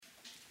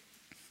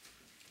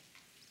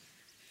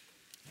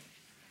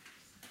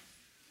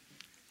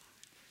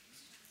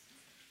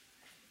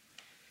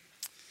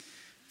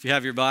If you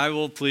have your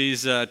Bible,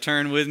 please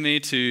turn with me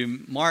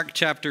to Mark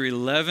chapter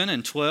 11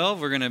 and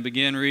 12. We're going to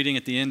begin reading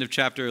at the end of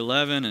chapter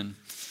 11 and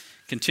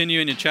continue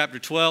into chapter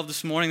 12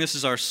 this morning. This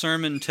is our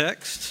sermon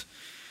text.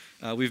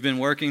 We've been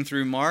working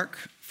through Mark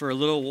for a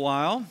little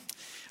while.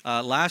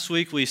 Last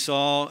week we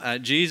saw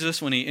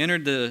Jesus, when he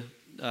entered the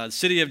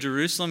city of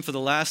Jerusalem for the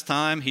last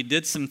time, he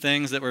did some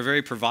things that were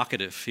very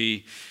provocative.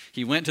 He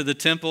went to the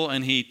temple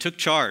and he took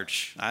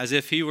charge as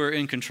if he were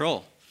in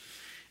control.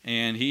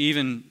 And he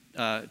even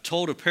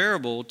told a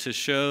parable to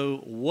show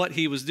what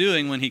he was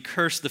doing when he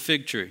cursed the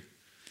fig tree.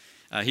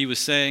 He was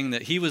saying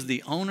that he was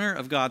the owner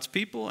of God's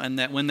people and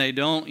that when they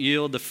don't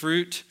yield the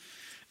fruit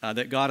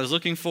that God is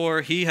looking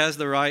for, he has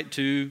the right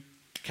to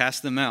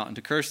cast them out and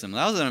to curse them.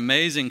 That was an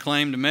amazing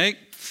claim to make.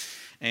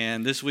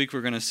 And this week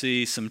we're going to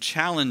see some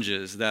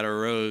challenges that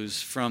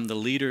arose from the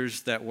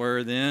leaders that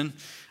were then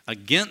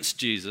against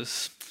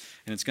Jesus.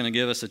 And it's going to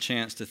give us a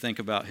chance to think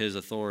about his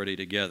authority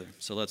together.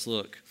 So let's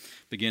look,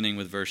 beginning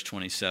with verse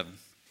 27.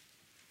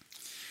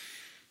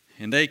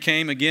 And they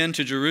came again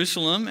to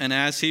Jerusalem, and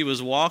as he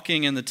was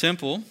walking in the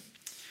temple,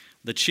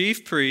 the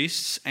chief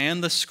priests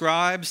and the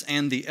scribes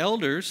and the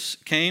elders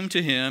came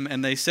to him,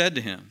 and they said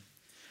to him,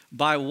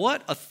 "By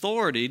what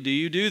authority do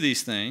you do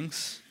these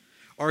things?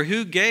 Or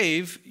who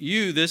gave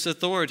you this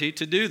authority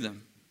to do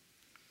them?"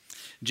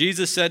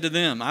 Jesus said to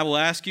them, "I will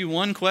ask you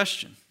one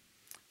question.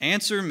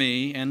 Answer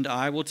me, and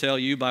I will tell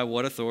you by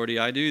what authority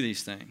I do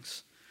these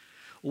things.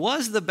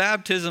 Was the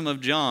baptism of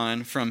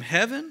John from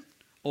heaven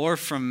or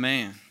from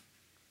man?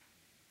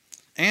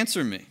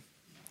 Answer me."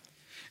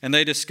 And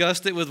they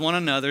discussed it with one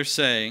another,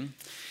 saying,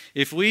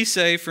 "If we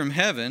say from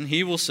heaven,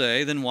 he will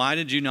say, then why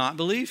did you not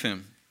believe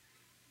him?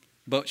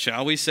 But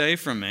shall we say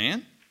from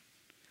man?"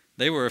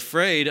 They were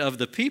afraid of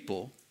the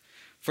people,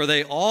 for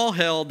they all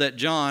held that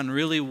John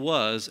really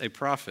was a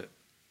prophet.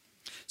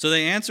 So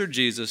they answered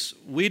Jesus,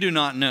 "We do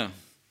not know."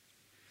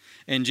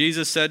 And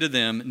Jesus said to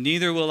them,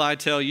 "Neither will I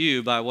tell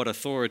you by what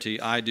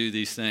authority I do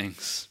these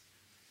things."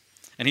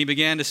 And he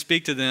began to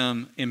speak to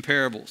them in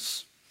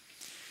parables.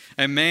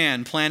 A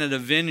man planted a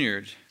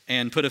vineyard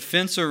and put a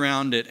fence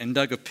around it and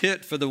dug a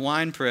pit for the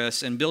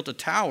winepress and built a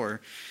tower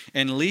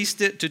and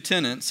leased it to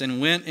tenants and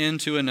went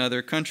into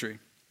another country.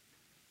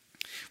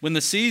 When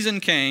the season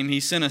came, he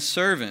sent a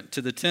servant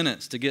to the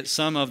tenants to get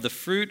some of the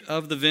fruit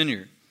of the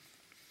vineyard.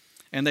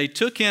 And they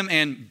took him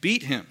and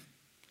beat him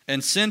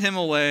and sent him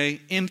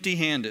away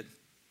empty-handed.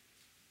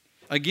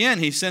 Again,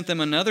 he sent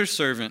them another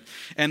servant,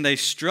 and they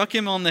struck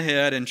him on the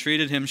head and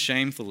treated him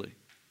shamefully.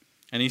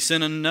 And he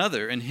sent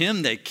another, and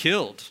him they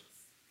killed.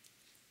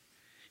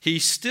 He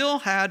still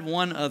had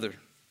one other,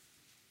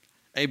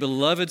 a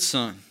beloved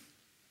son.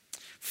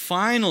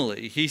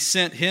 Finally, he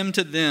sent him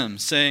to them,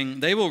 saying,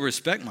 "They will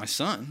respect my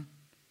son."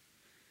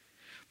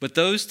 But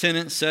those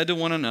tenants said to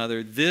one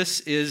another,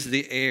 "This is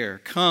the heir.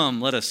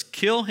 Come, let us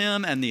kill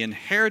him, and the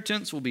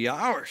inheritance will be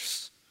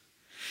ours."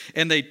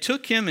 And they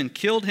took him and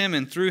killed him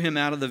and threw him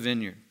out of the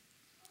vineyard.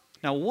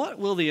 Now, what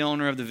will the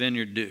owner of the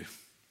vineyard do?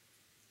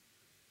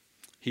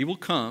 He will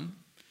come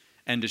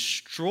and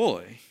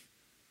destroy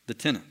the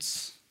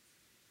tenants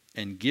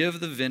and give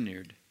the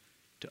vineyard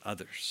to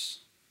others.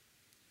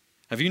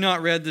 Have you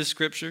not read this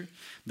scripture?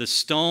 The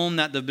stone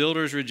that the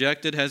builders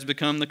rejected has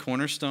become the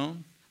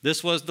cornerstone.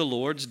 This was the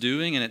Lord's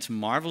doing, and it's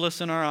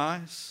marvelous in our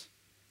eyes.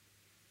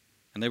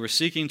 And they were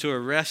seeking to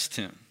arrest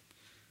him,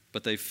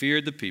 but they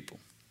feared the people,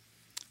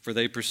 for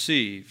they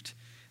perceived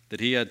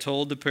that he had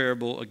told the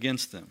parable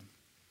against them.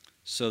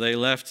 So they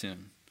left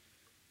him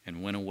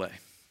and went away.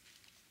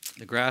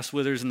 The grass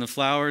withers and the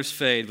flowers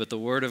fade, but the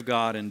word of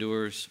God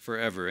endures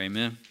forever.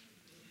 Amen.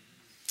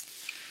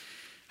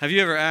 Have you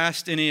ever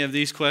asked any of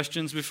these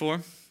questions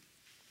before?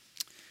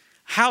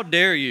 How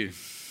dare you?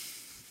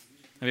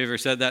 Have you ever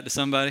said that to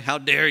somebody? How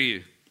dare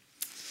you?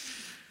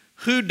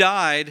 Who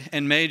died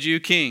and made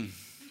you king?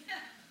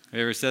 Have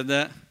you ever said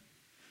that?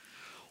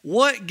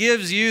 What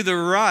gives you the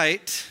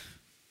right?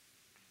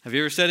 Have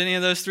you ever said any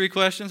of those three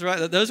questions?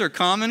 Right? Those are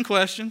common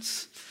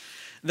questions.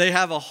 They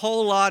have a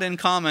whole lot in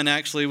common,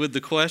 actually, with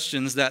the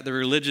questions that the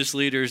religious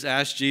leaders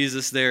asked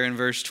Jesus there in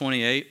verse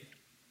 28.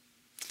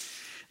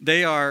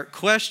 They are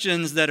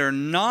questions that are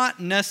not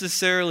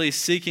necessarily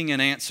seeking an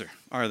answer,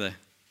 are they?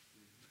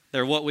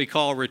 They're what we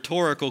call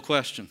rhetorical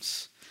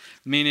questions,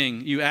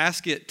 meaning you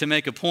ask it to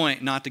make a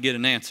point, not to get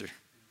an answer.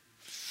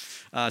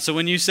 So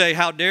when you say,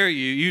 "How dare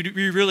you,"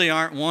 you really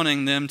aren't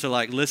wanting them to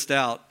list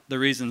out the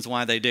reasons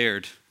why they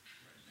dared,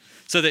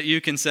 so that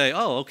you can say,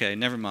 "Oh, okay,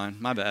 never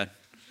mind, my bad.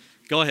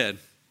 Go ahead."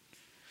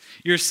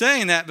 You're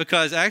saying that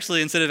because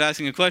actually instead of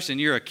asking a question,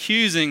 you're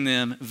accusing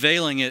them,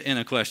 veiling it in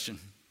a question.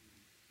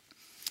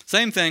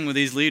 Same thing with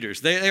these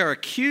leaders. They are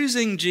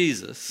accusing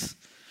Jesus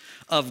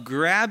of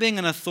grabbing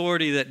an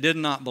authority that did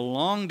not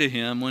belong to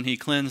him when he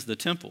cleansed the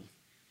temple.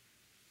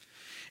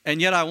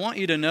 And yet I want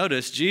you to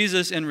notice,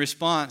 Jesus in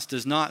response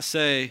does not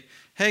say,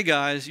 "Hey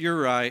guys, you're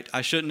right,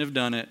 I shouldn't have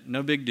done it,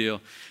 no big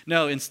deal."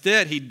 No,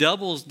 instead he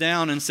doubles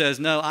down and says,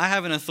 "No, I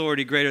have an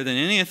authority greater than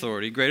any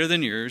authority, greater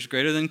than yours,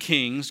 greater than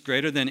kings,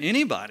 greater than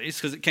anybody's,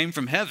 because it came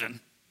from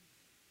heaven.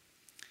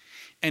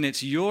 And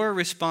it's your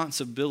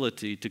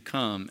responsibility to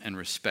come and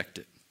respect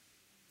it.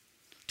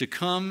 To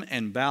come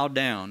and bow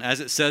down. As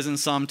it says in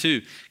Psalm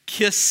 2,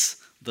 kiss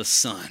the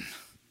Son,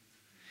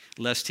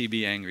 lest he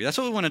be angry. That's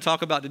what we want to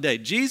talk about today.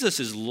 Jesus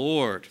is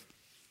Lord.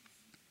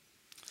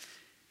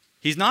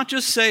 He's not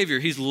just Savior,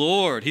 he's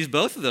Lord. He's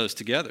both of those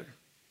together.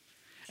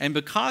 And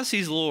because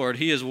he's Lord,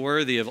 he is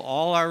worthy of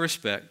all our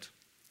respect.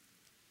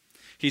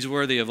 He's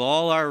worthy of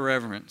all our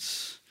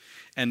reverence.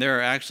 And there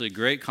are actually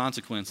great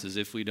consequences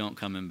if we don't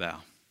come and bow.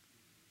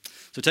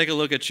 So take a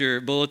look at your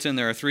bulletin.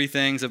 There are 3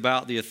 things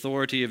about the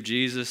authority of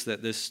Jesus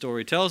that this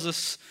story tells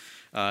us.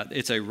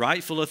 It's a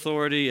rightful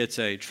authority, it's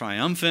a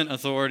triumphant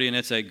authority, and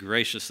it's a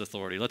gracious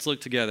authority. Let's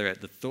look together at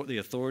the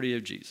authority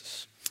of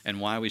Jesus and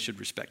why we should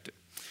respect it.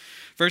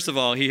 First of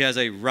all, he has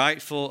a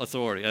rightful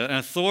authority, an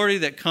authority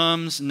that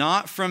comes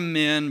not from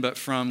men but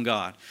from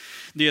God.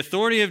 The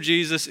authority of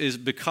Jesus is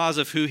because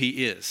of who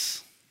he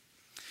is.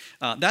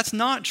 That's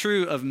not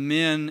true of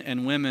men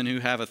and women who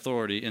have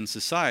authority in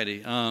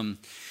society.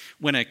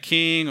 When a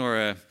king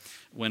or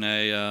when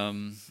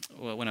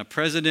a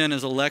president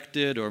is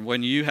elected, or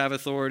when you have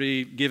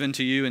authority given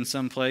to you in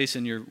some place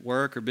in your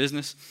work or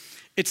business,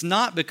 it's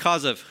not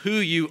because of who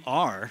you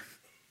are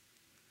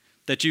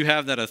that you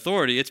have that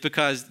authority. It's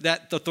because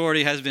that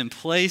authority has been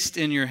placed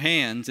in your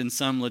hands in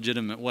some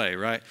legitimate way,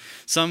 right?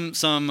 Some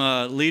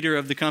leader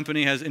of the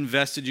company has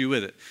invested you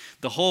with it.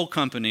 The whole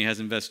company has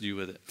invested you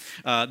with it.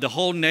 The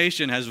whole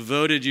nation has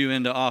voted you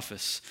into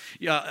office.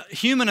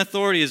 Human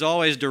authority is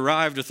always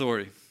derived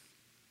authority.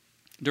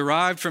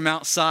 Derived from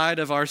outside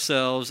of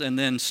ourselves and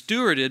then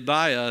stewarded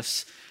by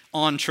us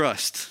on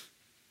trust.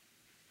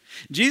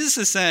 Jesus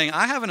is saying,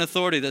 I have an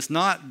authority that's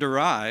not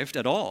derived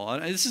at all.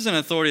 This is an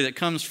authority that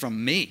comes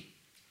from me.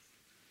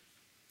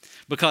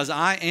 Because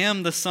I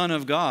am the Son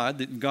of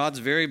God, God's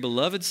very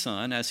beloved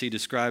Son, as he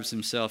describes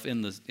himself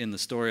in the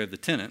story of the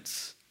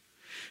tenants,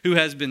 who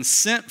has been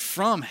sent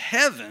from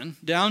heaven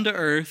down to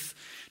earth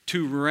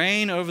to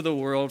reign over the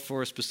world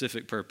for a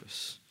specific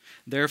purpose.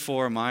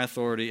 Therefore, my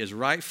authority is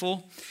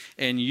rightful.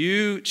 And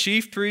you,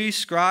 chief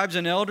priests, scribes,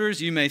 and elders,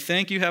 you may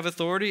think you have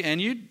authority,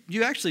 and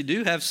you actually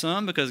do have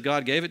some because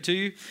God gave it to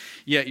you,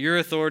 yet your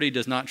authority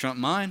does not trump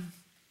mine.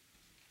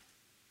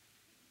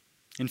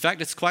 In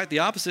fact, it's quite the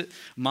opposite.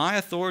 My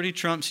authority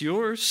trumps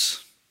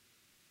yours.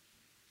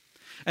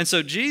 And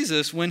so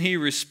Jesus, when he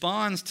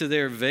responds to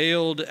their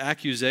veiled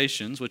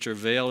accusations, which are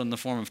veiled in the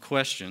form of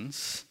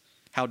questions,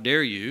 how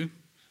dare you?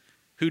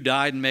 Who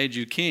died and made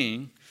you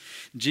king?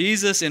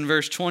 Jesus, in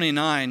verse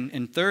 29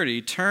 and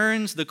 30,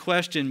 turns the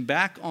question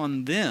back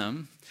on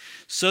them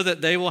so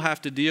that they will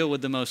have to deal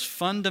with the most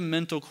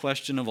fundamental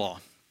question of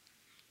all.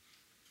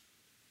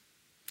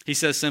 He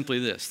says simply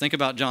this. Think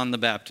about John the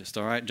Baptist,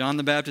 all right? John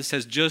the Baptist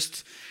has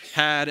just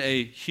had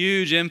a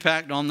huge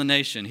impact on the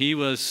nation. He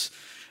was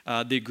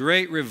the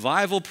great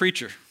revival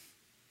preacher.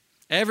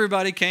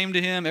 Everybody came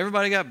to him.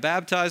 Everybody got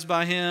baptized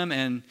by him.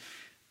 And,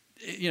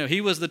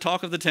 he was the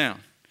talk of the town.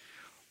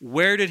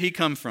 Where did he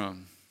come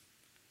from?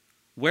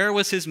 Where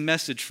was his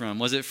message from?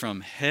 Was it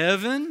from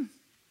heaven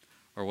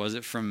or was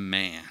it from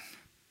man?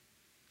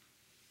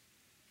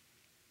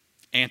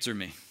 Answer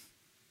me. Do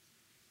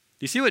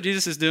you see what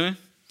Jesus is doing?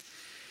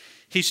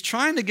 He's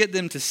trying to get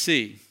them to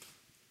see.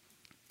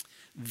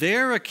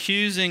 They're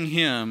accusing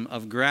him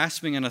of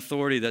grasping an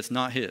authority that's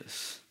not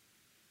his.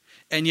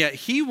 And yet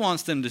he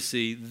wants them to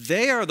see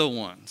they are the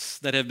ones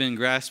that have been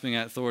grasping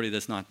at authority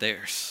that's not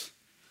theirs.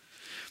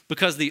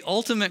 Because the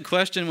ultimate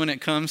question when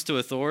it comes to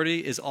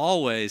authority is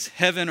always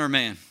heaven or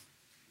man.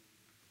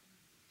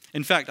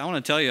 In fact, I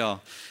want to tell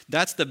y'all,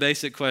 that's the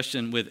basic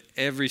question with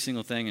every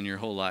single thing in your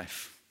whole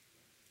life.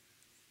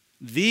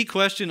 The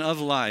question of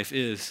life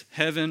is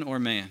heaven or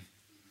man.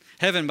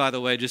 Heaven, by the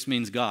way, just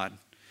means God.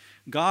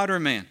 God or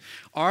man?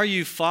 Are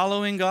you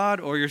following God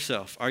or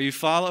yourself? Are you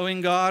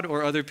following God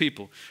or other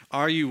people?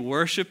 Are you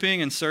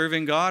worshiping and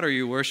serving God or are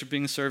you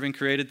worshiping and serving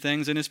created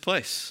things in his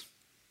place?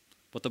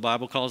 What the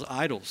Bible calls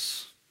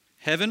idols.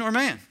 Heaven or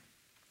man?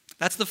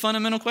 That's the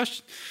fundamental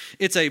question.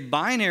 It's a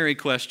binary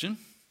question,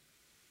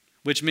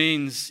 which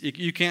means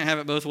you can't have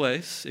it both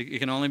ways. It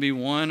can only be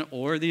one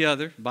or the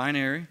other,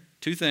 binary,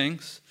 two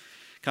things.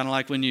 Kind of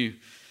like when you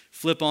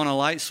flip on a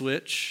light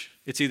switch,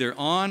 it's either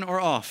on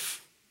or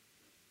off.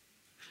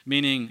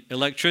 Meaning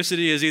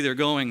electricity is either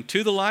going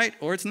to the light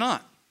or it's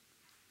not.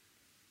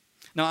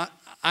 Now,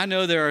 I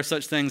know there are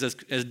such things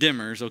as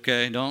dimmers,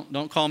 okay?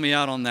 Don't call me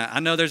out on that. I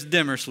know there's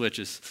dimmer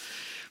switches.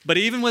 But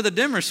even with a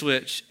dimmer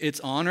switch, it's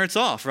on or it's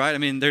off, right? I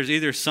mean, there's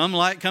either some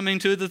light coming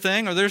to the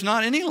thing or there's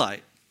not any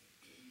light.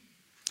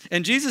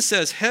 And Jesus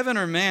says heaven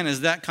or man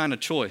is that kind of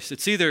choice.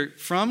 It's either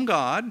from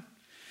God,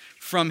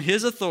 from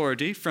his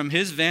authority, from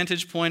his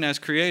vantage point as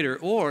creator,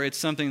 or it's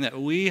something that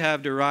we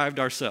have derived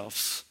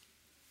ourselves.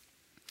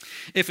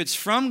 If it's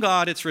from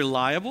God, it's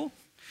reliable,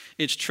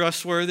 it's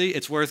trustworthy,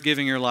 it's worth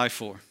giving your life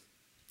for.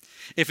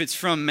 If it's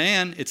from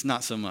man, it's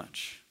not so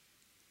much.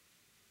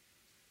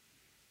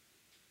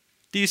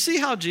 Do you see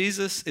how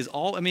Jesus is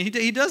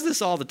he does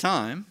this all the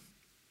time.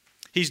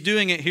 He's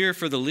doing it here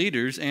for the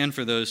leaders and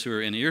for those who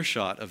are in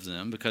earshot of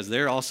them, because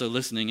they're also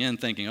listening in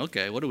thinking,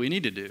 okay, what do we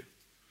need to do?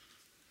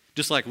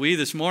 Just like we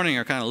this morning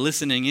are kind of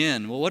listening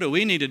in. Well, what do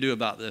we need to do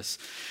about this?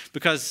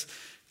 Because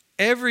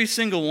every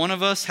single one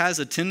of us has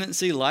a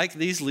tendency, like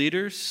these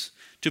leaders,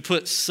 to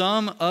put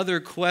some other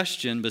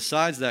question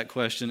besides that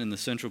question in the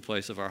central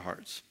place of our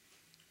hearts.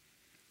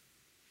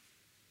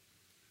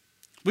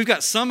 We've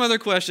got some other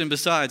question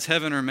besides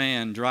heaven or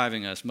man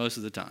driving us most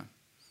of the time.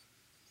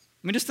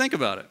 I mean, just think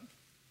about it.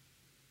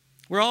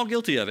 We're all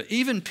guilty of it.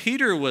 Even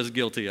Peter was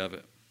guilty of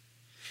it.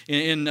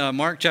 In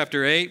Mark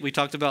chapter 8, we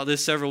talked about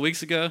this several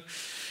weeks ago.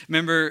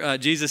 Remember,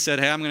 Jesus said,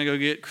 hey, I'm going to go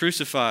get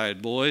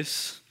crucified,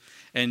 boys.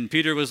 And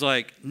Peter was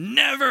like,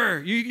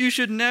 never. You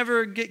should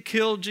never get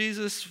killed,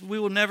 Jesus. We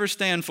will never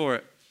stand for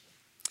it.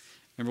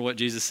 Remember what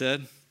Jesus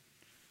said?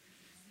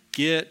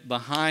 Get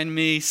behind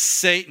me,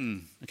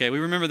 Satan. Okay, we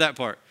remember that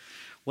part.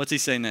 What's he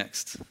say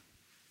next?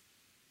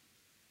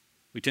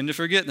 We tend to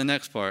forget the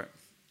next part.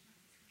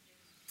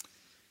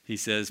 He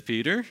says,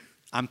 Peter,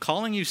 I'm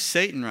calling you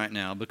Satan right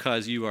now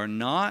because you are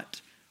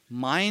not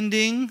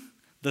minding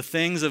the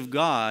things of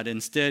God.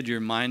 Instead, you're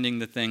minding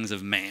the things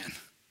of man.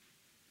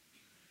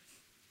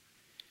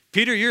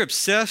 Peter, you're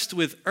obsessed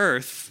with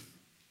earth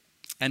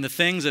and the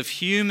things of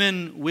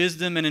human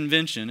wisdom and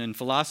invention and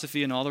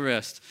philosophy and all the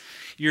rest.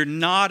 You're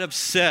not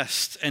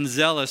obsessed and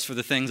zealous for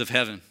the things of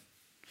heaven.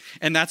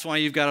 And that's why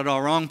you've got it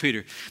all wrong,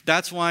 Peter.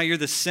 That's why you're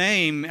the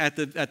same at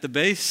the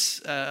base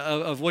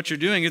of what you're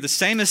doing. You're the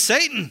same as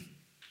Satan.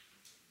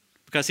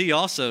 Because he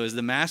also is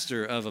the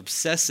master of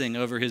obsessing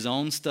over his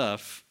own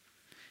stuff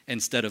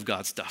instead of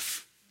God's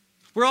stuff.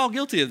 We're all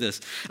guilty of this.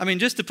 I mean,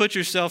 just to put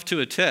yourself to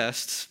a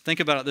test, think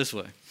about it this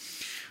way.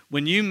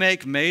 When you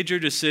make major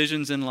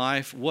decisions in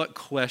life, what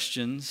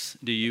questions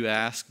do you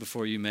ask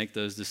before you make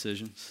those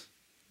decisions?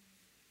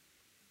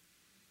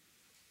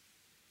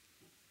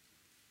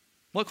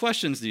 What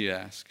questions do you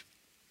ask?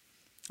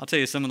 I'll tell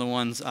you some of the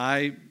ones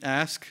I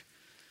ask.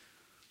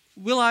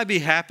 Will I be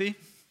happy?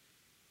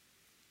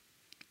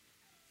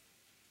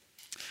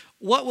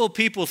 What will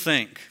people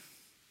think?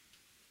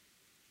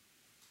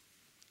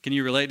 Can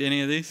you relate to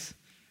any of these?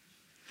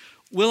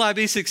 Will I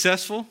be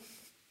successful?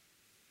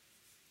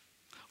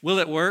 Will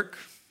it work?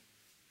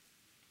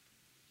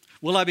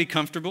 Will I be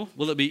comfortable?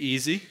 Will it be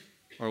easy?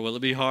 Or will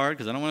it be hard?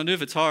 Because I don't want to do it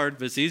if it's hard.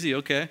 If it's easy,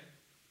 okay.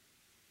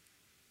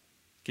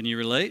 Can you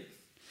relate?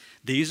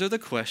 These are the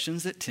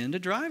questions that tend to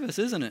drive us,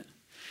 isn't it?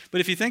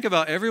 But if you think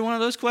about every one of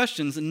those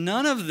questions,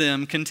 none of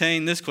them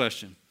contain this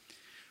question.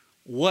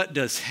 What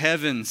does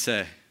heaven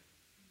say?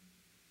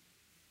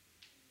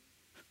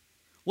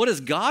 What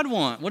does God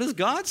want? What does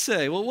God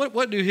say? Well,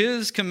 what do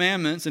his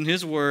commandments and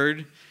his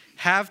word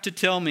have to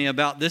tell me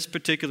about this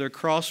particular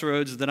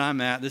crossroads that I'm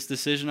at, this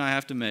decision I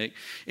have to make?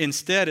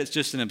 Instead, it's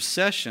just an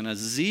obsession, a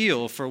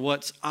zeal for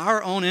what's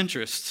our own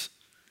interests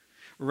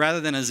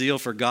rather than a zeal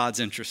for God's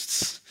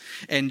interests.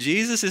 And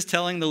Jesus is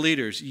telling the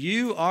leaders,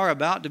 you are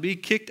about to be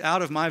kicked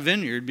out of my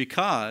vineyard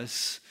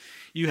because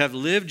you have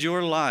lived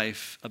your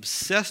life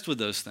obsessed with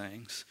those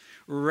things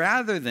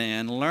rather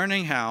than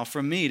learning how,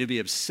 from me, to be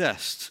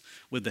obsessed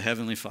with the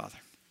Heavenly Father.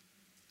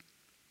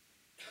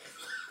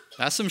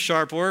 That's some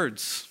sharp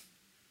words.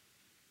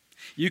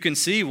 You can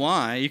see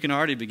why. You can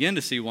already begin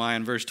to see why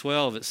in verse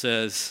 12 it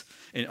says,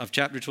 of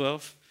chapter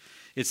 12,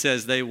 it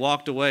says they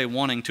walked away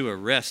wanting to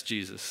arrest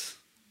Jesus.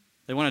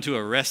 They wanted to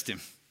arrest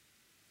him.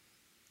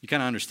 You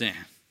kind of understand.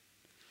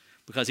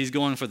 Because he's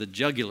going for the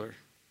jugular.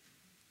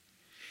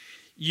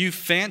 You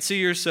fancy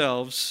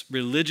yourselves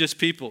religious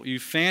people. You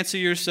fancy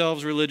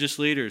yourselves religious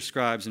leaders,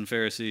 scribes and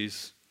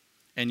Pharisees.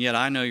 And yet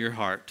I know your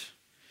heart.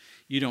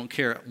 You don't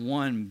care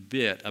one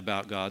bit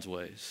about God's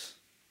ways.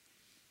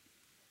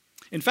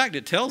 In fact,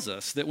 it tells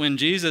us that when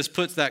Jesus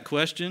puts that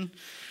question,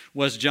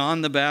 was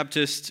John the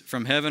Baptist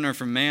from heaven or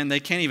from man, they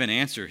can't even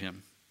answer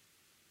him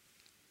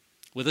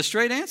with a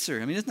straight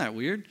answer. I mean, isn't that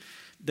weird?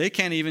 They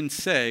can't even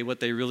say what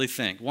they really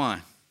think.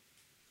 Why?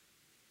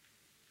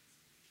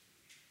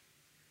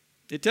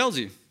 It tells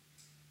you.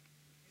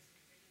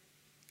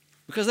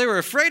 Because they were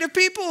afraid of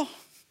people.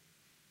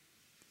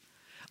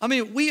 I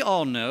mean, we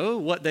all know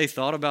what they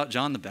thought about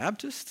John the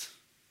Baptist.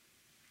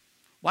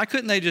 Why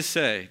couldn't they just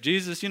say,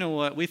 Jesus, you know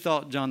what? We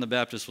thought John the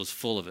Baptist was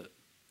full of it.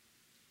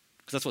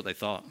 Because that's what they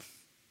thought.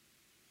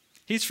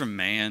 He's from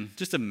man,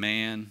 just a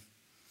man,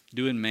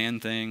 doing man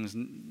things,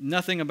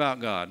 nothing about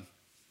God.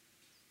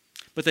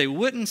 But they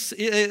would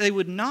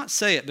not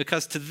say it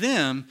because to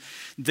them,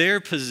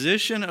 their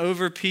position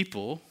over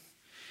people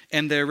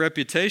and their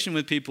reputation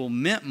with people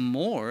meant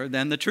more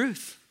than the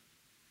truth.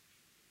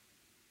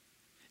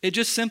 It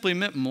just simply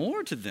meant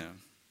more to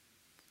them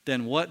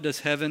than what does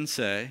heaven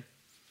say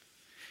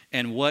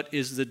and what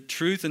is the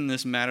truth in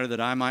this matter that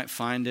I might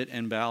find it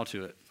and bow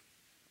to it.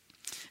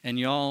 And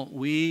y'all,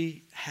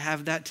 we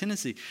have that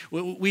tendency.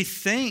 We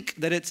think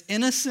that it's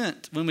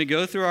innocent when we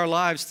go through our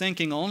lives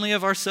thinking only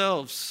of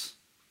ourselves.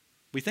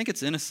 We think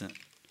it's innocent.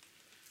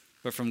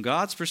 But from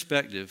God's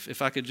perspective,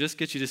 if I could just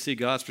get you to see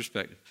God's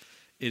perspective,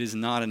 it is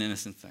not an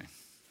innocent thing.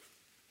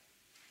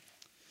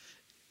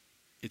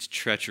 It's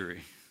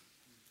treachery.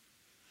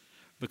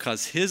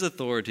 Because his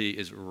authority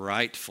is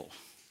rightful.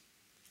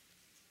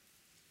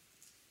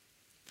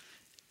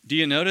 Do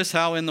you notice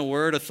how in the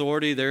word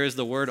authority there is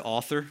the word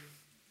author?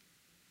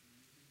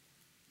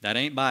 That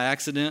ain't by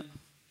accident.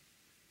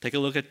 Take a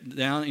look at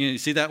down. You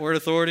see that word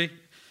authority?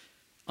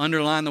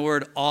 Underline the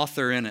word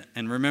author in it.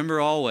 And remember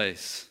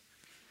always,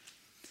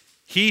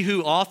 he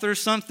who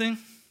authors something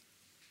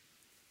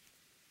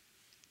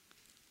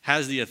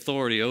has the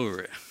authority over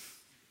it.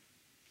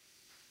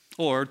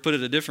 Or, to put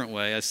it a different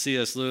way, as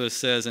C.S. Lewis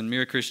says in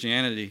Mere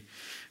Christianity,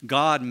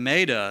 God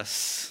made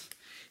us.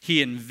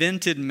 He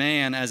invented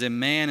man as a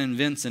man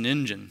invents an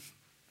engine.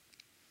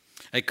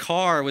 A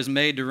car was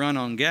made to run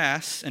on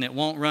gas, and it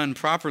won't run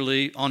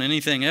properly on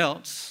anything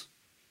else.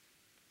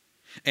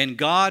 And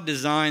God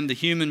designed the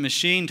human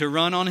machine to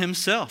run on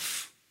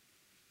himself.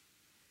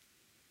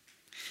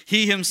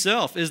 He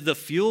himself is the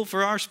fuel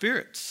for our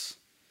spirits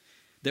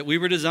that we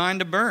were designed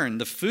to burn,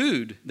 the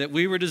food that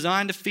we were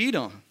designed to feed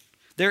on.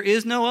 There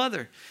is no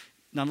other.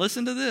 Now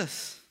listen to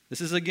this.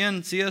 This is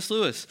again C.S.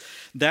 Lewis.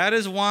 That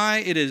is why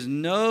it is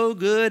no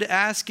good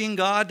asking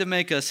God to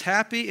make us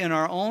happy in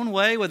our own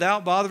way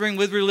without bothering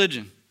with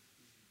religion.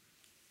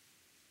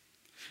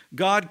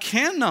 God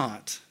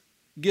cannot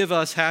give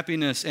us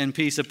happiness and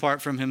peace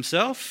apart from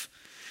himself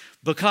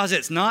because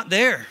it's not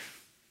there.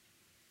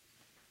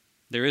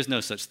 There is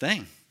no such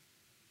thing.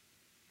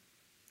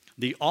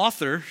 The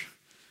author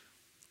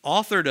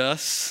authored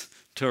us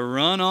to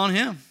run on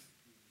him.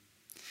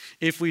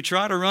 If we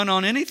try to run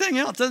on anything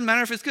else, it doesn't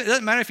matter if it's good. It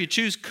doesn't matter if you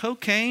choose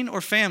cocaine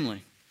or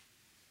family.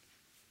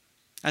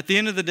 At the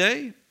end of the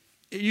day,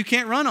 you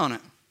can't run on it.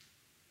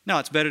 Now,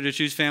 it's better to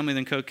choose family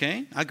than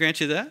cocaine. I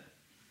grant you that.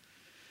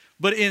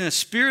 But in a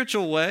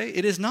spiritual way,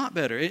 it is not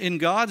better. In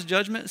God's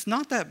judgment, it's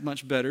not that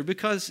much better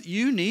because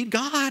you need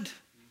God.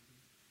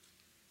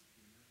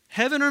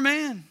 Heaven or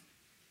man?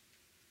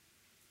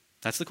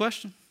 That's the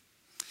question.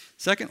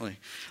 Secondly,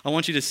 I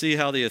want you to see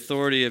how the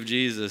authority of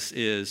Jesus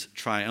is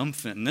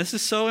triumphant. And this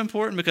is so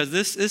important because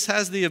this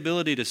has the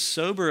ability to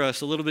sober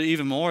us a little bit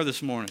even more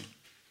this morning.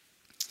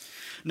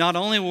 Not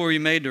only were we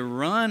made to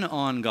run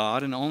on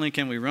God, and only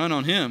can we run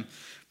on him,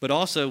 but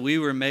also we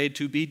were made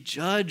to be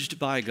judged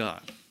by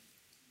God.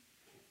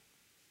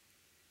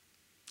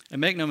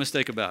 And make no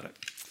mistake about it.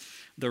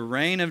 The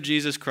reign of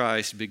Jesus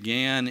Christ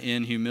began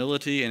in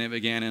humility and it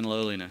began in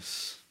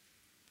lowliness.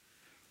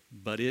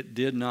 But it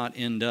did not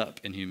end up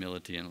in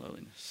humility and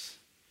lowliness,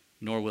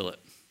 nor will it.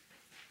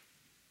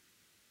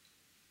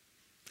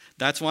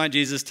 That's why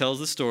Jesus tells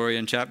the story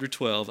in chapter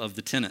 12 of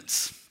the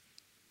tenants.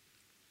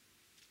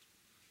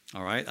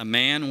 All right, a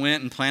man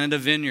went and planted a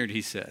vineyard,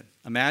 he said.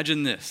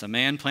 Imagine this, a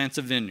man plants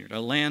a vineyard,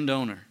 a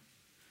landowner.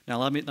 Now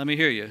let me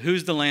hear you.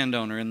 Who's the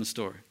landowner in the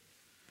story?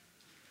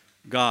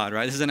 God,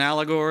 right? This is an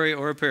allegory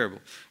or a parable.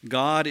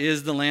 God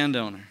is the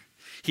landowner.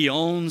 He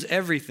owns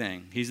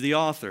everything. He's the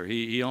author.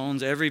 He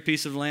owns every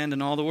piece of land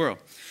in all the world.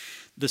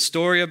 The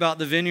story about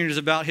the vineyard is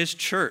about his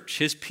church,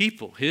 his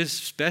people, his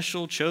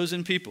special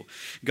chosen people.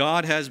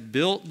 God has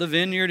built the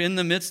vineyard in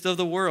the midst of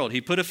the world.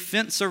 He put a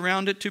fence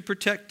around it to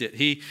protect it.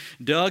 He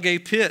dug a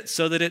pit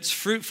so that its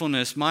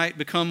fruitfulness might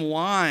become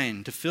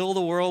wine to fill the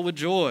world with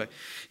joy.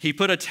 He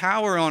put a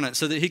tower on it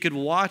so that he could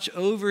watch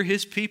over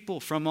his people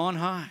from on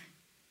high.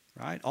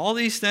 Right? All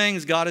these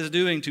things God is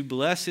doing to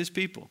bless his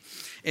people.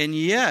 And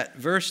yet,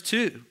 verse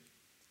 2,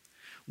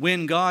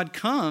 when God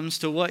comes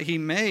to what he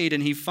made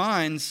and he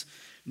finds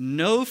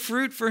no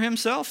fruit for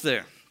himself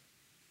there,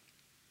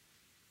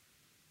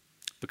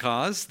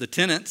 because the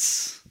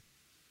tenants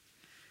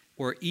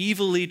were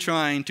evilly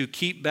trying to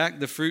keep back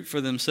the fruit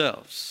for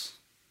themselves,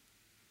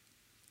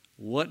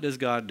 what does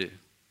God do?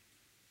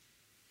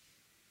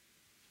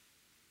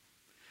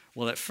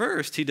 Well, at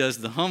first, he does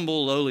the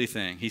humble, lowly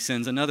thing. He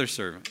sends another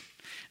servant.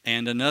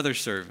 And another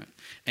servant,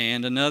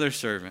 and another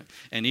servant.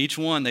 And each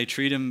one, they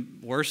treat him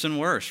worse and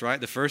worse,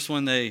 right? The first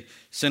one, they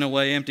sent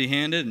away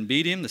empty-handed and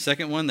beat him. The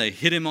second one, they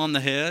hit him on the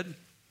head.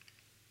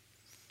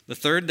 The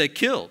third, they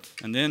killed.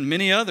 And then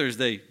many others,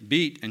 they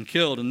beat and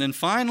killed. And then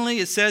finally,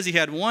 it says he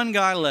had one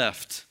guy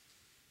left.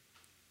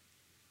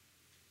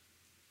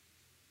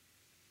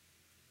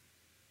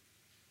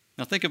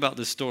 Now think about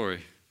this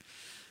story.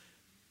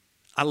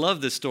 I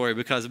love this story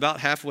because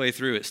about halfway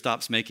through, it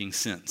stops making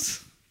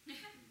sense,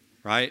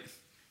 right?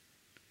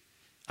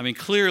 I mean,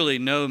 clearly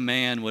no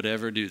man would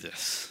ever do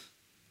this.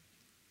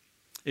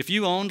 If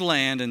you owned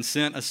land and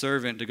sent a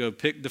servant to go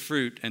pick the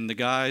fruit and the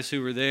guys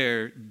who were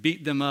there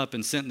beat them up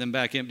and sent them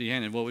back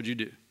empty-handed, what would you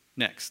do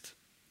next?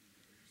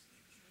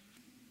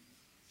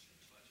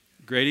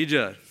 Grady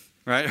Judd,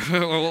 right?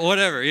 Or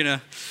whatever, you know.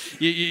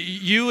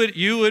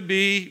 You would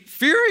be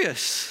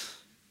furious.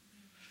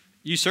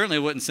 You certainly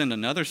wouldn't send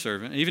another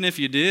servant. Even if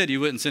you did, you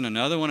wouldn't send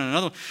another one and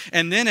another one.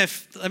 And then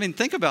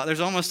think about it, there's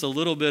almost a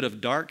little bit of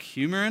dark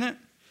humor in it.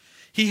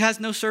 He has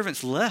no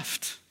servants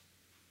left.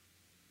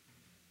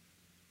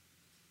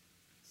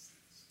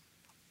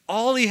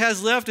 All he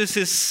has left is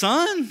his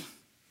son.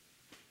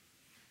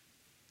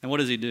 And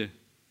what does he do?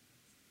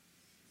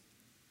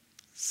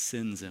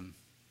 Sends him.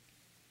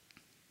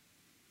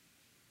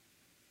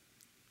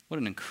 What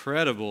an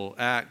incredible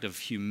act of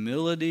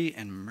humility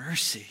and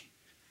mercy.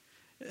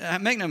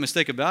 Make no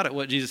mistake about it,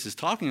 what Jesus is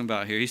talking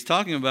about here. He's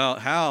talking about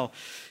how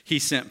he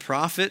sent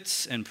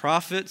prophets and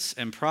prophets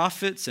and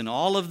prophets, and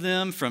all of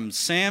them from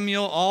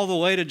Samuel all the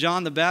way to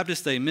John the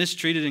Baptist, they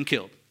mistreated and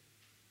killed.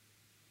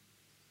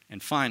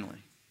 And finally,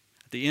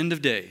 at the end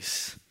of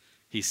days,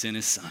 he sent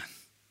his son.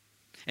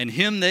 And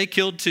him they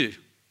killed too.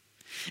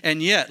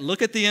 And yet,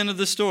 look at the end of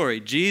the story.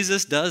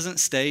 Jesus doesn't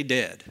stay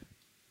dead.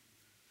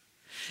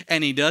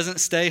 And he doesn't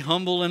stay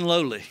humble and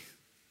lowly.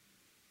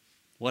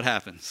 What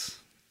happens?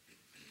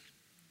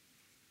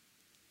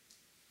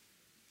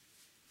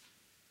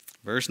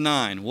 Verse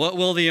 9, what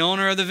will the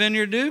owner of the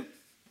vineyard do?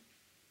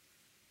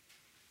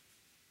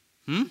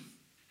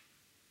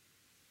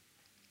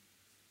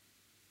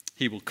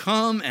 He will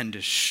come and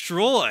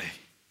destroy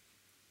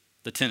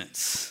the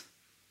tenants.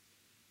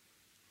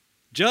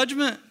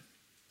 Judgment.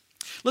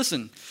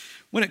 Listen,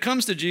 when it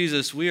comes to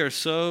Jesus, we are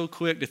so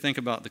quick to think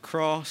about the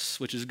cross,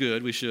 which is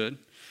good, we should,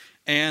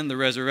 and the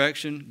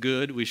resurrection,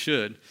 good, we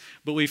should.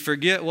 But we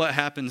forget what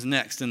happens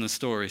next in the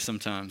story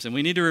sometimes. And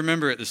we need to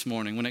remember it this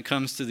morning when it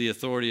comes to the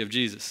authority of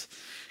Jesus.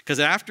 Because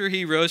after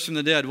he rose from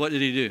the dead, what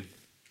did he do?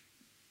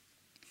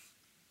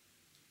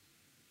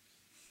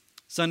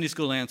 Sunday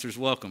school answers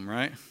welcome,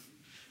 right?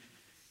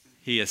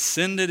 He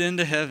ascended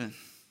into heaven,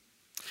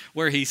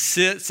 where he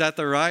sits at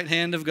the right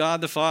hand of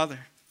God the Father.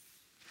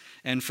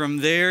 And from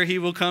there he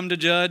will come to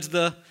judge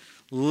the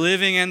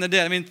living and the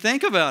dead. I mean,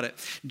 think about it.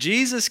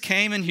 Jesus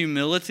came in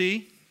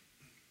humility,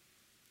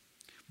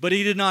 but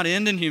he did not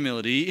end in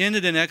humility. He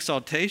ended in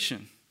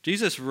exaltation.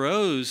 Jesus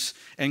rose,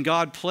 and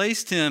God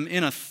placed him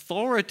in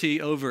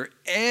authority over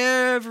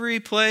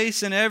every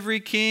place and every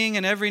king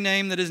and every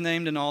name that is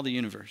named in all the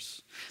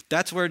universe.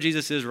 That's where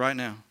Jesus is right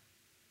now.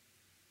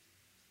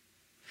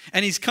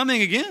 And he's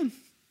coming again.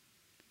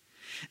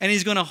 And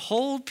he's going to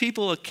hold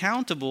people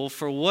accountable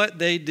for what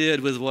they did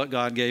with what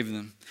God gave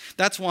them.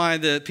 That's why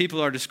the people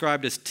are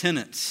described as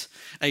tenants.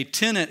 A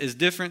tenant is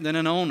different than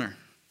an owner,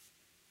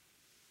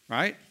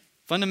 right?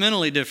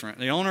 Fundamentally different.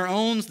 The owner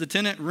owns, the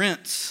tenant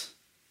rents.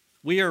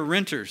 We are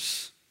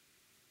renters.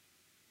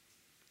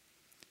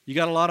 You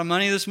got a lot of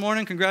money this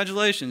morning?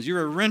 Congratulations.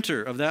 You're a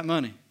renter of that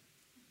money.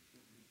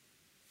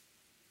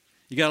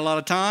 You got a lot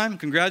of time?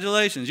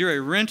 Congratulations. You're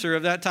a renter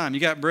of that time. You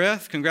got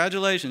breath?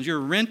 Congratulations. You're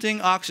renting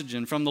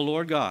oxygen from the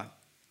Lord God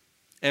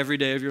every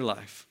day of your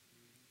life.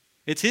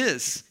 It's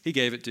his. He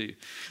gave it to you.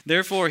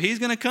 Therefore, he's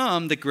going to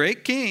come, the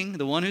great king,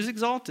 the one who's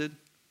exalted,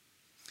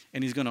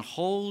 and he's going to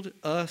hold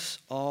us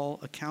all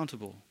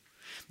accountable.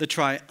 The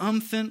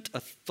triumphant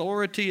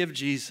authority of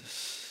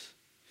Jesus.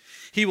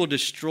 He will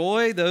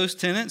destroy those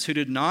tenants who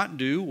did not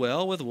do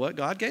well with what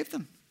God gave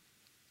them.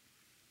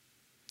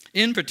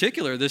 In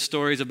particular, this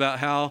story is about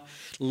how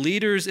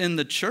leaders in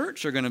the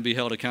church are going to be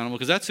held accountable,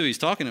 because that's who he's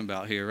talking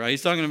about here, right?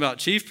 He's talking about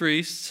chief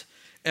priests,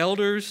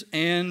 elders,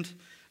 and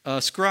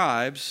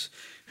scribes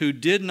who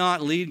did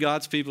not lead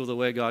God's people the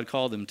way God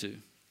called them to.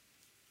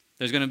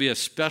 There's going to be a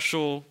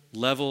special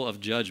level of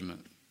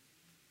judgment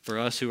for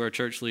us who are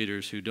church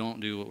leaders who don't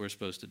do what we're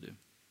supposed to do.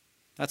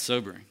 That's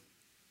sobering.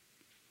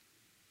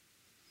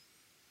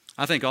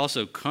 I think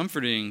also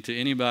comforting to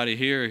anybody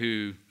here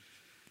who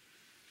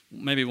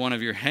maybe one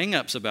of your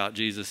hang-ups about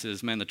Jesus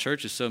is, man, the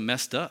church is so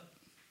messed up.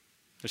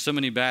 There's so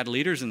many bad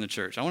leaders in the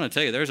church. I want to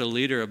tell you, there's a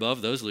leader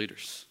above those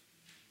leaders.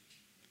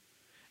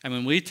 And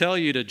when we tell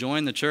you to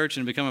join the church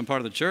and become a part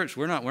of the church,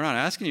 we're not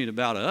asking you to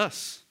bow to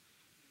us.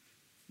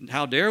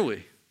 How dare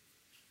we?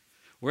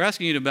 We're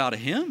asking you to bow to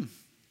him.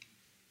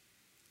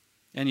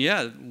 And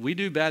yeah, we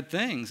do bad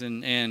things,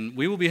 and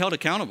we will be held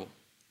accountable.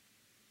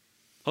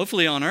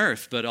 Hopefully on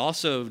earth, but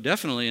also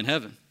definitely in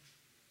heaven.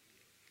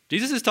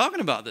 Jesus is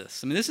talking about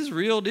this. I mean, this is a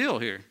real deal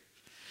here.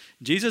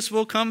 Jesus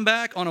will come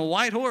back on a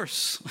white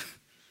horse,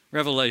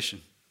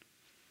 Revelation.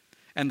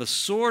 And the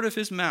sword of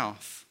his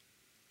mouth,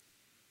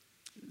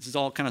 this is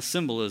all kind of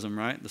symbolism,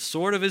 right? The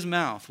sword of his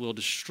mouth will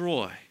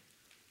destroy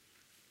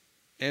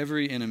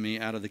every enemy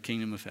out of the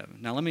kingdom of heaven.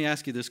 Now, let me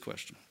ask you this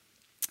question.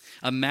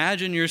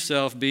 Imagine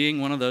yourself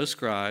being one of those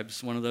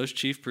scribes, one of those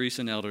chief priests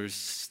and elders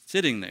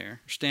sitting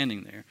there,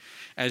 standing there,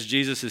 as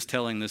Jesus is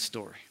telling this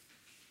story.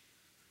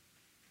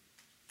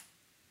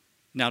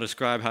 Now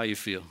describe how you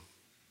feel.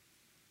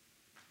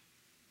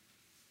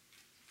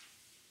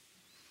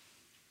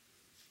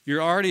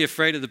 You're already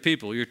afraid of the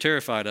people. You're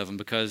terrified of them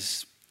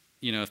because,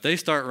 if they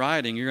start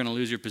rioting, you're going to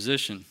lose your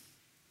position.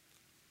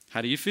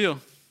 How do you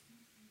feel?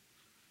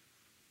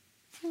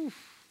 Whew.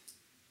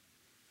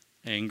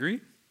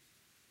 Angry?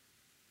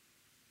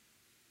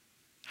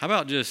 How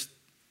about just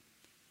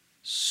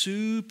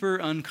super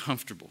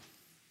uncomfortable?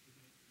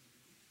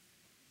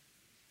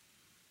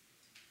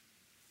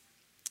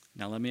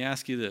 Now let me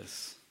ask you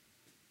this.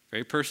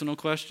 Very personal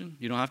question.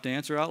 You don't have to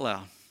answer out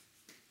loud.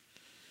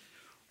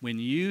 When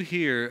you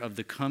hear of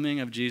the coming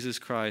of Jesus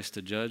Christ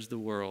to judge the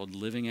world,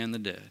 living and the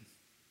dead,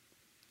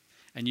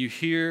 and you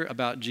hear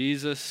about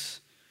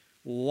Jesus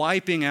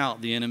wiping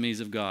out the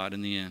enemies of God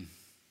in the end,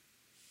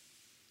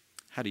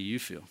 how do you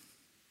feel?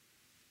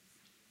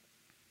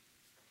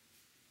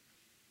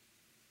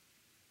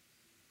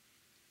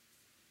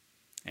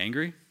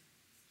 Angry?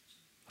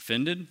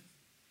 Offended?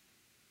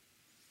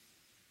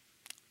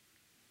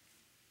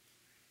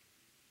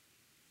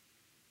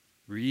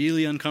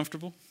 Really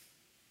uncomfortable?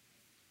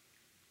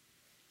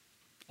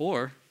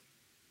 Or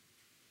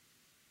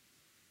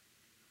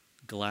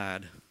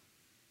glad?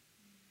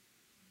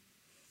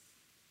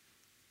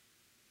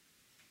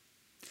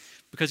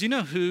 Because you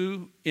know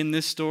who in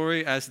this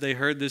story, as they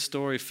heard this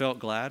story, felt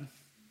glad?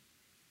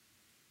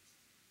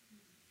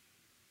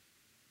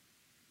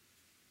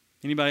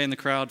 Anybody in the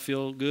crowd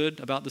feel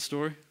good about the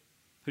story?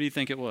 Who do you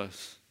think it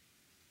was?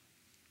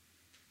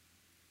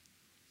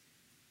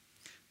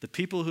 The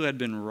people who had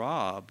been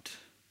robbed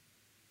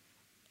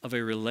of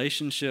a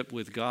relationship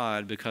with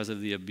God because of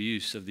the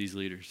abuse of these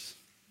leaders.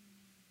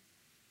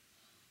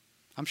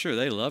 I'm sure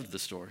they loved the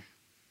story.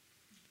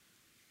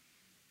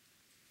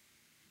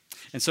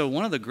 And so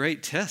one of the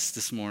great tests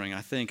this morning,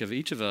 I think, of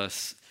each of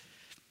us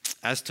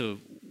as to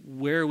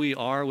where we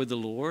are with the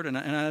Lord, and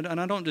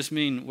I don't just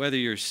mean whether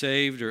you're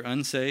saved or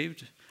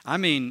unsaved. I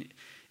mean,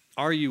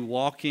 are you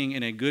walking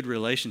in a good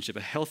relationship,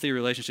 a healthy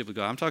relationship with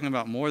God? I'm talking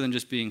about more than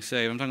just being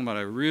saved. I'm talking about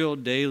a real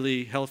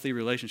daily healthy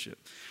relationship.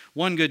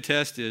 One good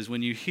test is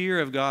when you hear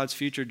of God's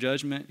future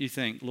judgment, you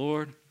think,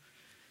 Lord,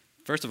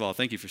 first of all,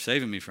 thank you for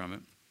saving me from it.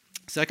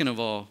 Second of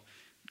all,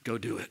 go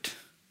do it.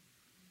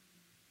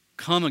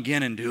 Come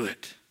again and do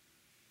it.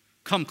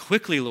 Come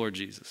quickly, Lord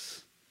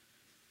Jesus.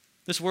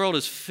 This world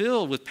is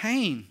filled with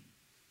pain.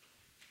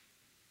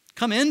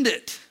 Come end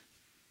it,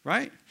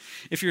 right?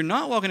 If you're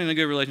not walking in a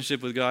good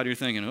relationship with God, you're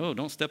thinking, oh,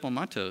 don't step on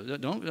my toes.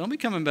 Don't be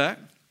coming back.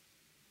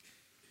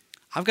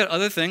 I've got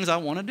other things I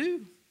want to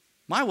do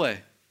my way.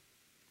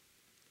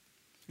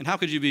 And how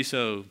could you be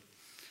so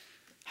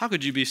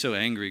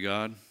angry,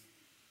 God?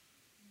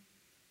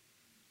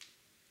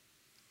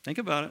 Think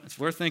about it. It's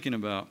worth thinking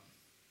about.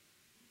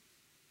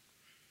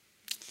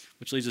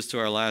 Which leads us to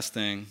our last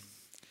thing.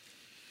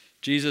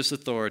 Jesus'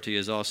 authority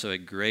is also a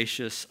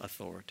gracious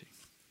authority.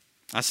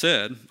 I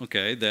said,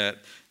 that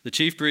the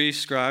chief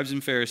priests, scribes,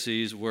 and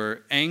Pharisees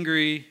were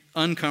angry,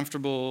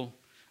 uncomfortable,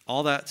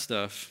 all that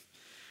stuff.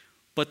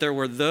 But there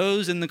were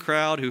those in the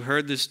crowd who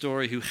heard this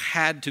story who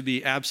had to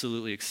be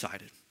absolutely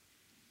excited.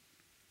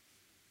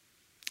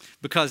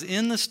 Because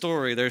in the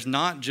story, there's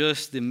not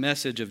just the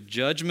message of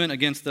judgment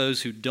against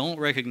those who don't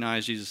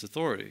recognize Jesus'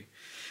 authority.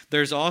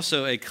 There's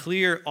also a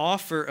clear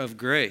offer of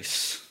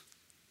grace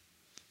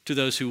to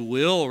those who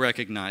will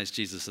recognize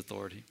Jesus'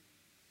 authority.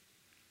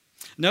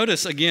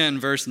 Notice again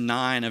verse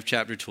 9 of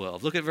chapter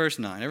 12. Look at verse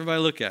 9.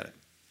 Everybody look at it.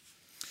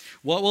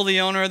 What will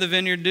the owner of the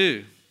vineyard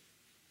do?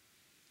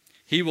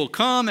 He will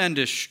come and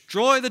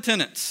destroy the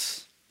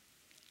tenants.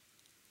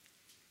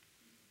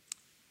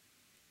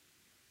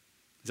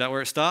 Is that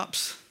where it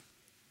stops?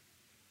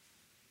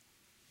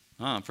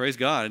 Praise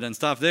God. It doesn't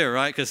stop there,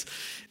 right? Because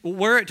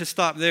were it to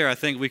stop there, I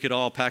think we could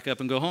all pack up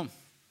and go home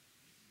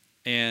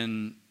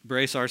and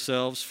brace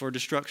ourselves for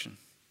destruction.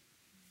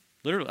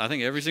 Literally, I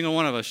think every single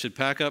one of us should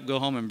pack up, go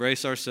home, and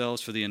brace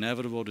ourselves for the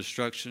inevitable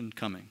destruction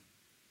coming.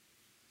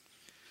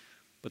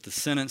 But the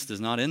sentence does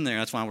not end there.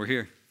 That's why we're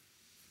here.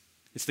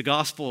 It's the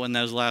gospel in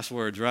those last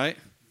words, right?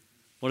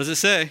 What does it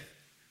say?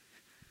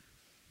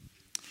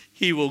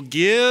 He will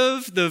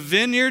give the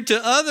vineyard to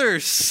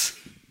others.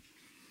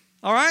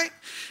 All right?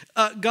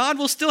 God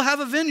will still have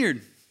a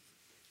vineyard.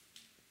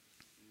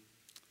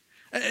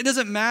 It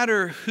doesn't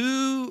matter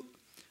who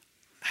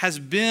has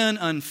been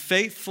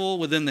unfaithful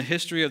within the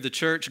history of the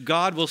church.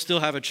 God will still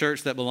have a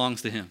church that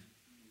belongs to him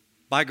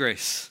by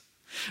grace.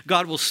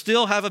 God will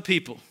still have a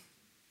people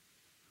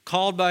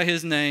called by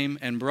his name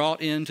and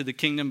brought into the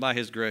kingdom by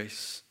his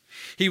grace.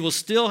 He will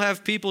still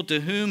have people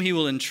to whom he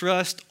will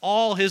entrust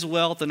all his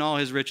wealth and all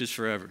his riches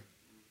forever.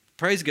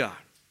 Praise God.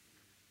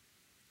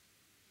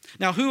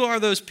 Now, who are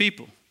those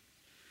people?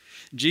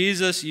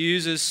 Jesus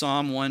uses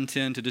Psalm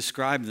 110 to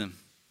describe them.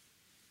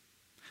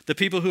 The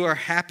people who are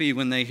happy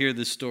when they hear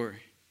this story.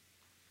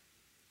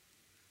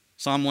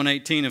 Psalm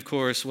 118, of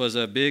course, was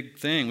a big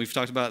thing. We've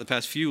talked about it the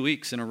past few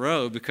weeks in a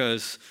row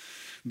because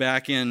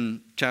back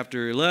in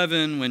chapter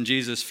 11, when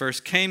Jesus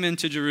first came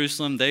into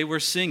Jerusalem, they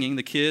were singing,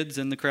 the kids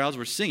and the crowds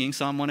were singing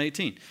Psalm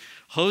 118.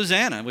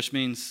 Hosanna, which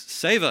means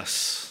save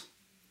us.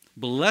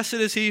 Blessed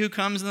is he who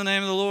comes in the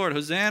name of the Lord.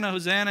 Hosanna,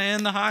 Hosanna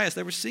in the highest.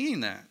 They were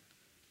singing that.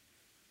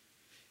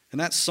 And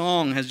that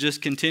song has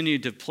just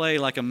continued to play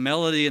like a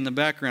melody in the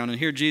background. And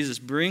here Jesus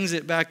brings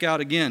it back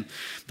out again.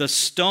 The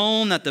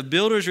stone that the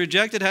builders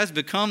rejected has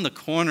become the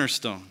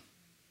cornerstone.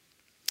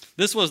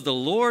 This was the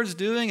Lord's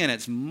doing, and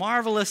it's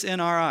marvelous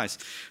in our eyes.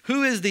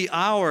 Who is the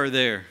our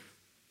there?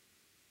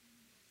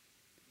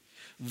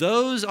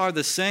 Those are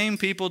the same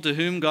people to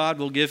whom God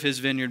will give his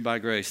vineyard by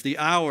grace. The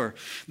our.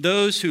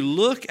 Those who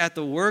look at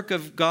the work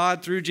of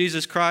God through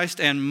Jesus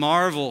Christ and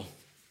marvel.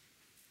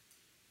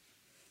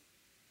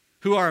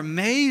 Who are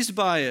amazed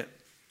by it.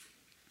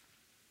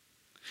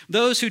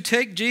 Those who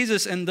take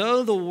Jesus, and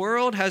though the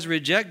world has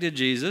rejected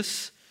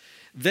Jesus,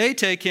 they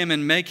take him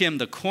and make him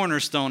the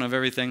cornerstone of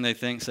everything they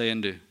think, say,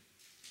 and do.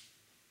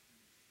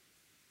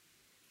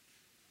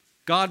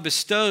 God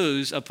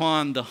bestows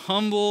upon the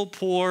humble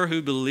poor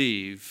who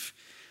believe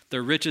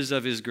the riches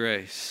of his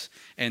grace,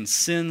 and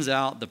sends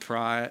out the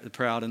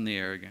proud and the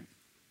arrogant.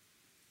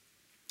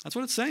 That's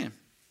what it's saying.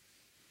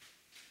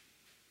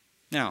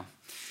 Now,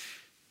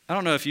 I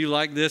don't know if you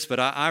like this, but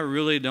I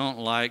really don't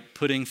like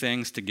putting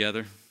things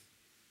together.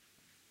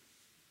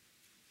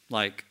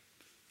 Like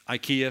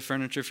IKEA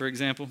furniture, for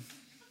example.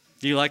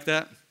 Do you like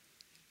that?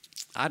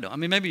 I don't. I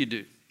mean, maybe you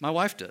do. My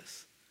wife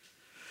does.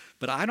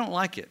 But I don't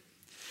like it.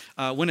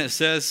 When it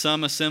says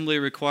some assembly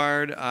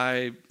required,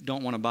 I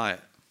don't want to buy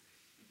it.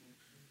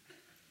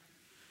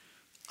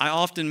 I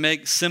often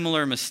make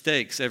similar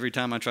mistakes every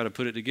time I try to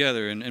put it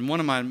together. And one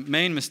of my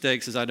main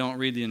mistakes is I don't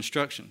read the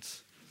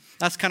instructions.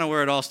 That's kind of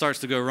where it all starts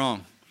to go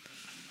wrong.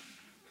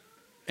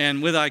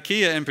 And with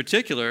IKEA in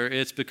particular,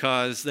 it's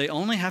because they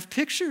only have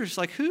pictures.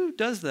 Like, who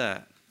does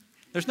that?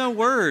 There's no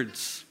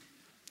words.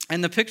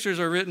 And the pictures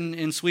are written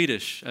in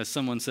Swedish, as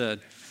someone said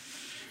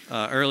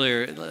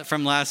earlier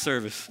from last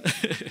service.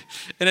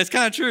 And it's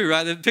kind of true,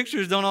 right? The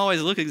pictures don't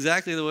always look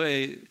exactly the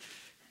way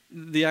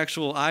the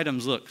actual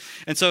items look.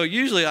 And so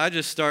usually I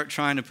just start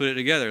trying to put it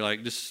together,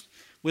 like just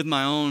with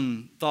my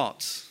own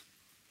thoughts.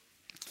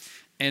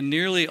 And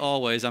nearly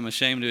always, I'm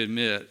ashamed to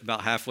admit,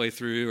 about halfway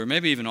through, or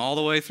maybe even all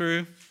the way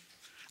through,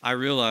 I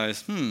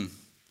realize,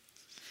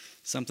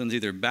 something's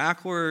either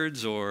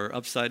backwards or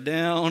upside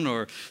down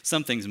or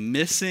something's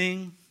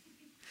missing.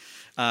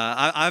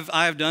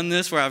 I've done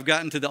this where I've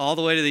gotten to all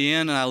the way to the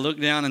end and I look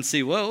down and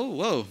see,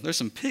 whoa, there's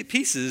some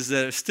pieces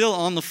that are still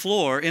on the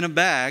floor in a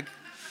bag.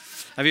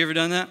 Have you ever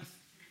done that?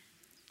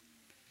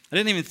 I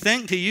didn't even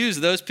think to use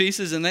those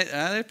pieces, and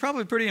they're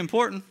probably pretty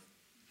important.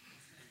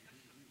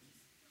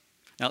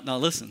 Now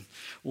listen,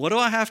 what do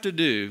I have to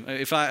do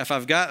if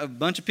I've got a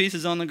bunch of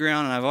pieces on the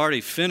ground and I've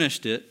already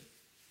finished it?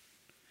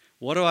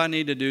 What do I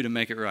need to do to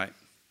make it right?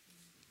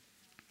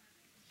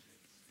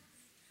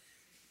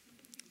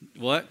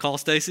 What? Call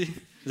Stacy?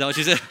 Is that what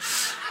you said?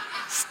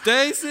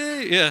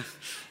 Stacy? Yeah,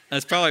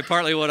 that's probably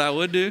partly what I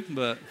would do,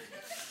 but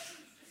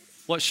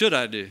what should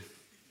I do?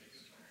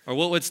 Or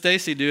what would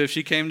Stacy do if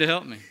she came to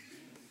help me?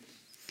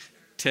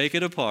 Take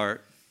it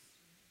apart,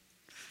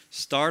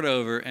 start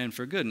over, and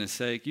for goodness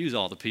sake, use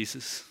all the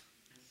pieces.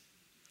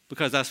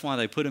 Because that's why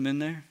they put them in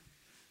there.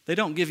 They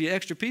don't give you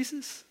extra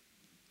pieces.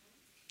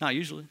 Not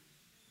usually.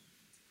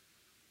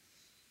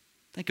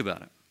 Think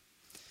about it.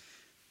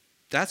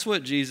 That's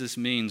what Jesus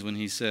means when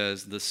he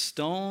says, the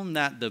stone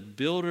that the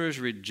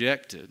builders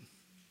rejected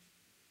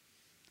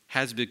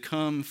has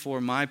become for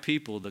my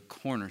people the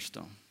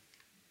cornerstone.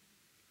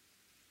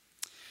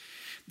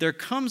 There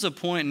comes a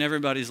point in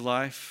everybody's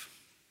life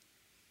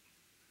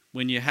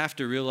when you have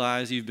to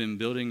realize you've been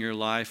building your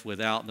life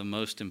without the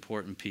most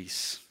important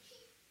piece.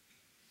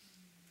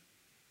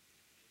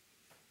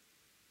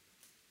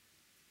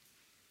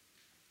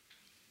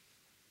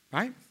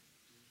 Right?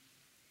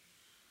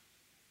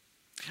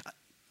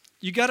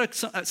 You got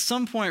to, at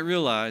some point,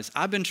 realize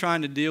I've been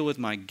trying to deal with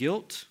my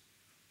guilt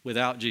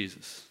without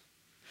Jesus.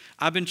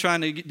 I've been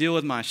trying to deal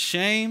with my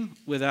shame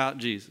without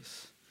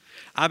Jesus.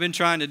 I've been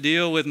trying to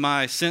deal with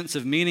my sense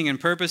of meaning and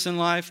purpose in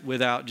life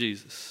without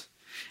Jesus.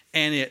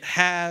 And it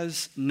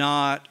has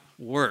not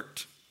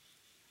worked.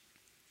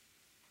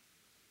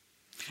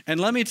 And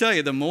let me tell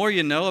you, the more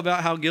you know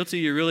about how guilty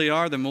you really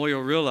are, the more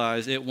you'll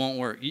realize it won't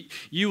work.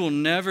 You will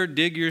never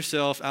dig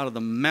yourself out of the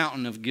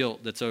mountain of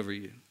guilt that's over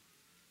you.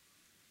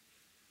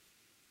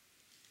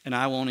 And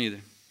I won't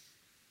either.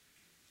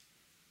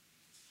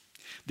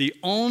 The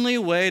only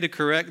way to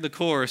correct the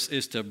course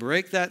is to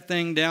break that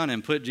thing down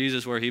and put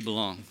Jesus where he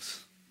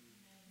belongs.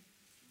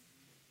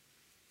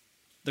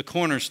 The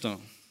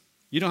cornerstone.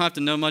 You don't have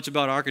to know much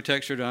about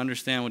architecture to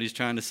understand what he's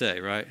trying to say,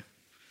 right?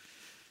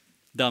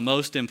 The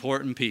most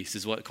important piece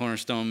is what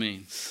cornerstone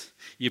means.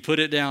 You put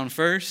it down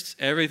first,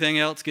 everything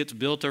else gets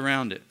built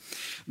around it.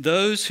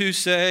 Those who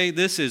say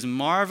this is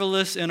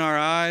marvelous in our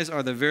eyes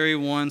are the very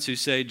ones who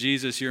say,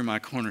 Jesus, you're my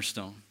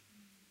cornerstone.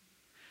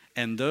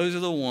 And those are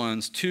the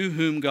ones to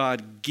whom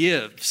God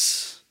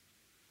gives.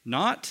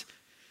 Not,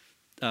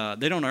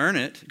 they don't earn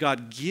it.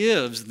 God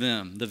gives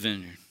them the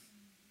vineyard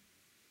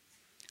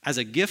as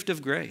a gift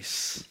of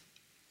grace.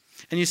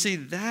 And you see,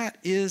 that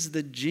is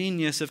the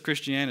genius of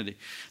Christianity.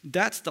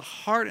 That's the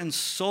heart and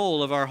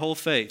soul of our whole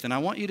faith. And I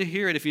want you to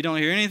hear it. If you don't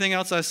hear anything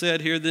else I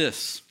said, hear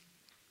this.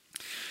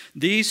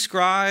 These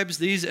scribes,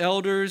 these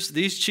elders,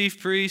 these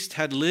chief priests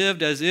had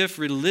lived as if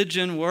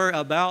religion were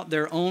about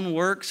their own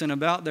works and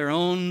about their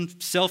own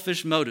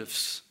selfish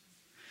motives.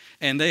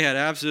 And they had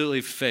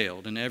absolutely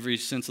failed in every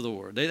sense of the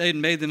word. They had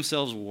made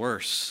themselves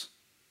worse.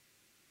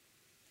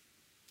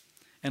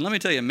 And let me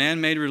tell you,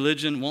 man-made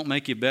religion won't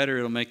make you better,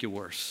 it'll make you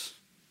worse.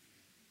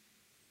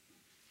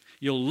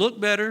 You'll look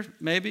better,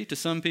 maybe, to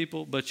some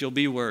people, but you'll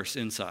be worse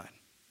inside.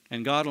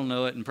 And God will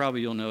know it, and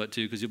probably you'll know it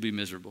too, because you'll be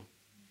miserable,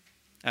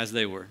 as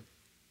they were.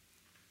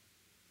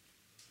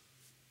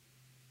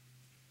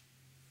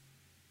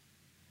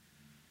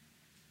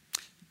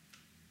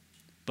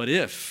 But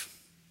if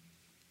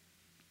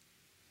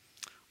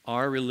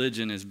our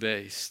religion is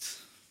based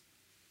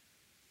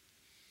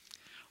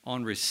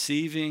on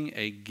receiving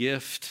a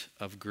gift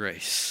of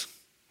grace,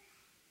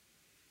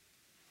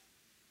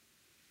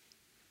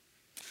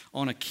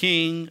 on a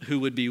king who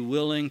would be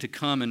willing to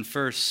come and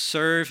first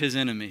serve his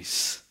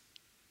enemies.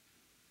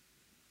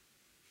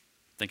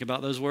 Think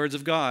about those words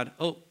of God.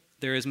 Oh,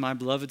 there is my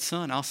beloved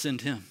son. I'll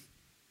send him.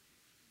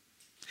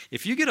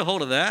 If you get a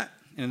hold of that,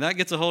 and that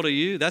gets a hold of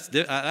you, that's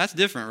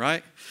different,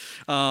 right?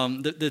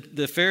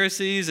 The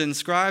Pharisees and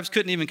scribes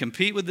couldn't even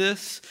compete with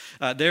this.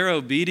 Their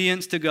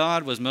obedience to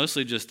God was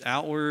mostly just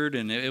outward,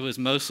 and it was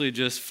mostly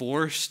just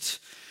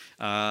forced.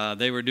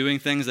 They were doing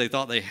things they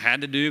thought they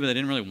had to do, but they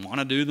didn't really want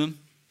to do them.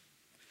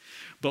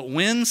 But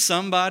when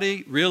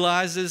somebody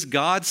realizes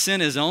God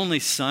sent his only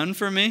son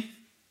for me,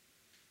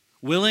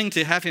 willing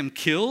to have him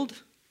killed,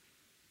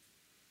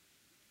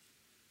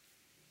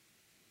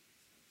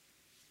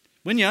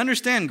 when you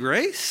understand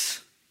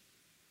grace,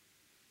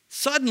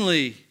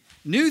 suddenly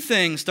new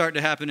things start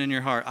to happen in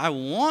your heart. I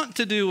want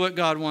to do what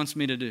God wants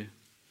me to do.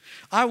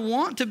 I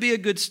want to be a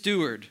good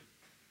steward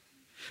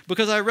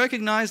because I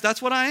recognize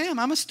that's what I am.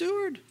 I'm a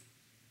steward.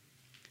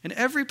 And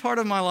every part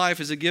of my life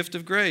is a gift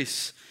of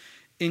grace,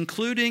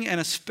 including and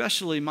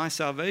especially my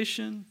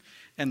salvation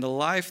and the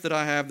life that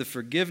I have, the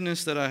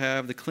forgiveness that I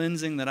have, the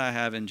cleansing that I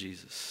have in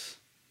Jesus.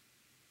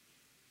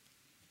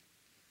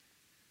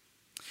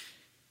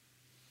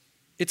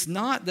 It's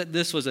not that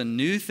this was a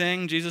new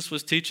thing Jesus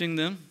was teaching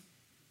them.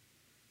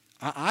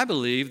 I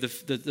believe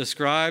the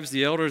scribes,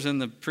 the elders,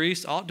 and the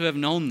priests ought to have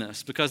known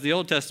this because the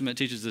Old Testament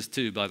teaches this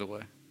too, by the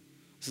way.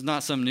 This is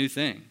not some new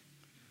thing.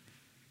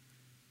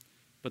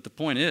 But the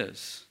point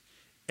is,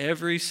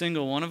 every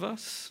single one of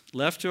us,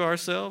 left to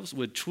ourselves,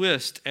 would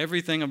twist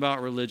everything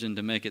about religion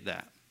to make it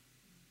that.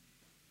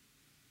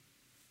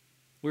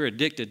 We're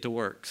addicted to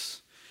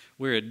works.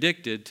 We're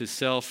addicted to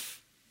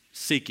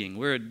self-seeking.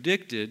 We're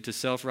addicted to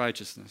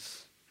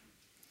self-righteousness.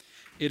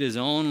 It is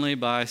only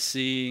by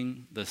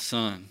seeing the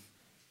Son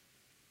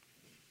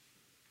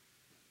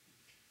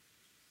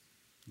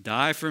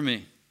die for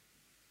me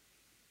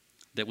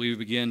that we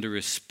begin to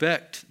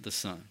respect the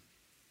Son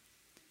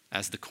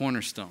as the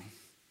cornerstone,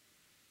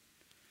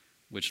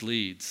 which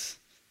leads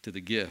to the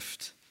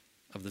gift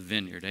of the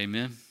vineyard.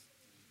 Amen?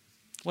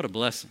 What a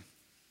blessing.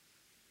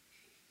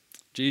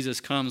 Jesus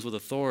comes with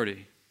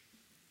authority.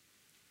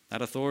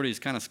 That authority is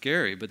kind of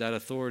scary, but that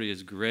authority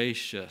is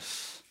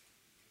gracious.